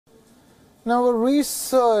Now,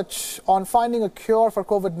 research on finding a cure for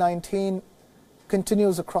COVID-19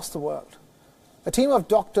 continues across the world. A team of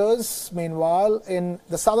doctors, meanwhile, in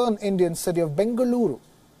the southern Indian city of Bengaluru,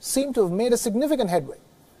 seem to have made a significant headway.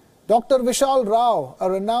 Dr. Vishal Rao, a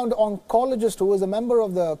renowned oncologist who is a member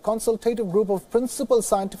of the consultative group of principal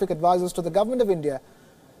scientific advisors to the government of India,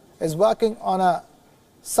 is working on a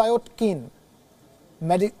Cytokine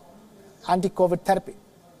anti-COVID therapy.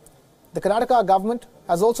 The Karnataka government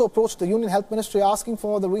has also approached the Union Health Ministry asking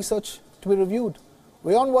for the research to be reviewed.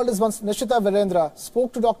 WION World's Nishita Virendra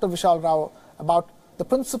spoke to Dr. Vishal Rao about the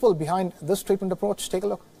principle behind this treatment approach. Take a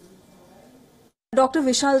look. Dr.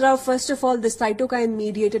 Vishal Rao, first of all, the cytokine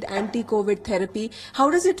mediated anti-COVID therapy, how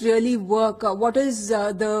does it really work? What is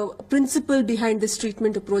the principle behind this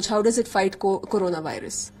treatment approach? How does it fight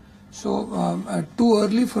coronavirus? So, too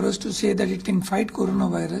early for us to say that it can fight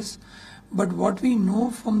coronavirus. But what we know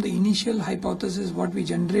from the initial hypothesis, what we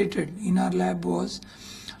generated in our lab was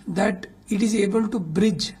that it is able to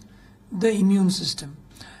bridge the immune system.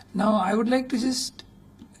 Now, I would like to just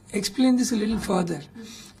explain this a little further,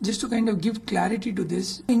 just to kind of give clarity to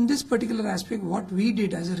this. In this particular aspect, what we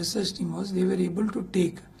did as a research team was they were able to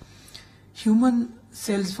take human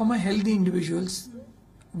cells from a healthy individual's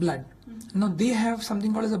blood. Now, they have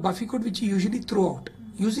something called as a buffy code, which you usually throw out.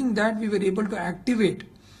 Using that, we were able to activate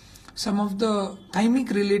some of the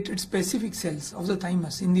thymic related specific cells of the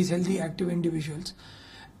thymus in these healthy active individuals,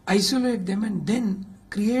 isolate them, and then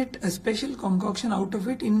create a special concoction out of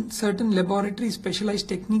it in certain laboratory specialized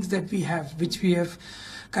techniques that we have, which we have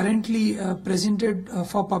currently presented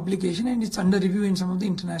for publication, and it's under review in some of the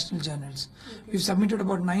international journals. Okay. We've submitted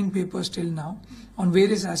about 9 papers till now on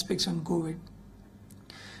various aspects on COVID,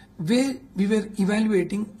 where we were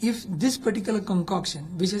evaluating if this particular concoction,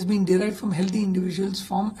 which has been derived from healthy individuals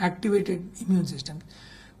from activated immune system,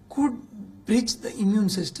 could bridge the immune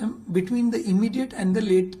system between the immediate and the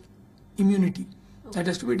late immunity that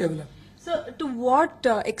has to be developed. So, to what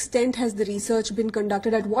extent has the research been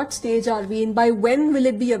conducted? At what stage are we in? By when will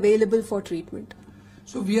it be available for treatment?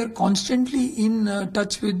 So, we are constantly in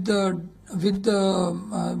touch with the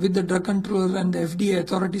drug controller and the FDA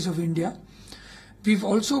authorities of India. We've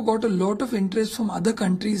also got a lot of interest from other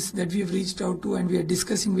countries that we have reached out to, and we are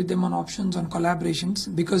discussing with them on options, on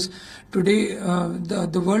collaborations, because today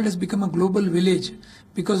the world has become a global village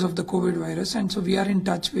because of the COVID virus, and so we are in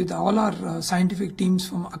touch with all our scientific teams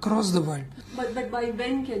from across the world. But by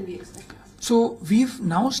when can we expect? So we've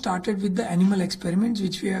now started with the animal experiments,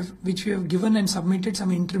 which we have given and submitted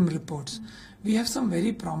some interim reports. We have some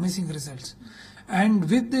very promising results. And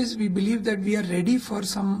with this, we believe that we are ready for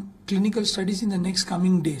some clinical studies in the next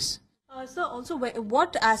coming days. So also,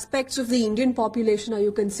 what aspects of the Indian population are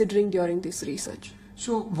you considering during this research?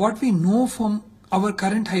 So what we know from our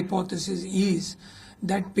current hypothesis is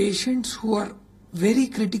that patients who are very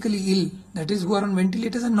critically ill, that is who are on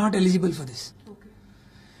ventilators, are not eligible for this. Okay.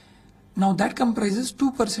 Now that comprises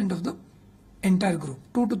 2% of the entire group.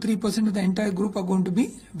 2 to 3% of the entire group are going to be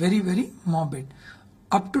very, very morbid.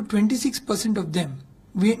 Up to 26% of them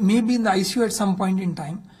may be in the ICU at some point in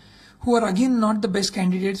time, who are again not the best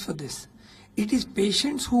candidates for this. It is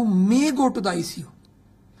patients who may go to the ICU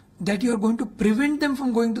that you are going to prevent them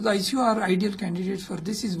from going to the ICU are ideal candidates for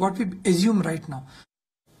this, is what we assume right now.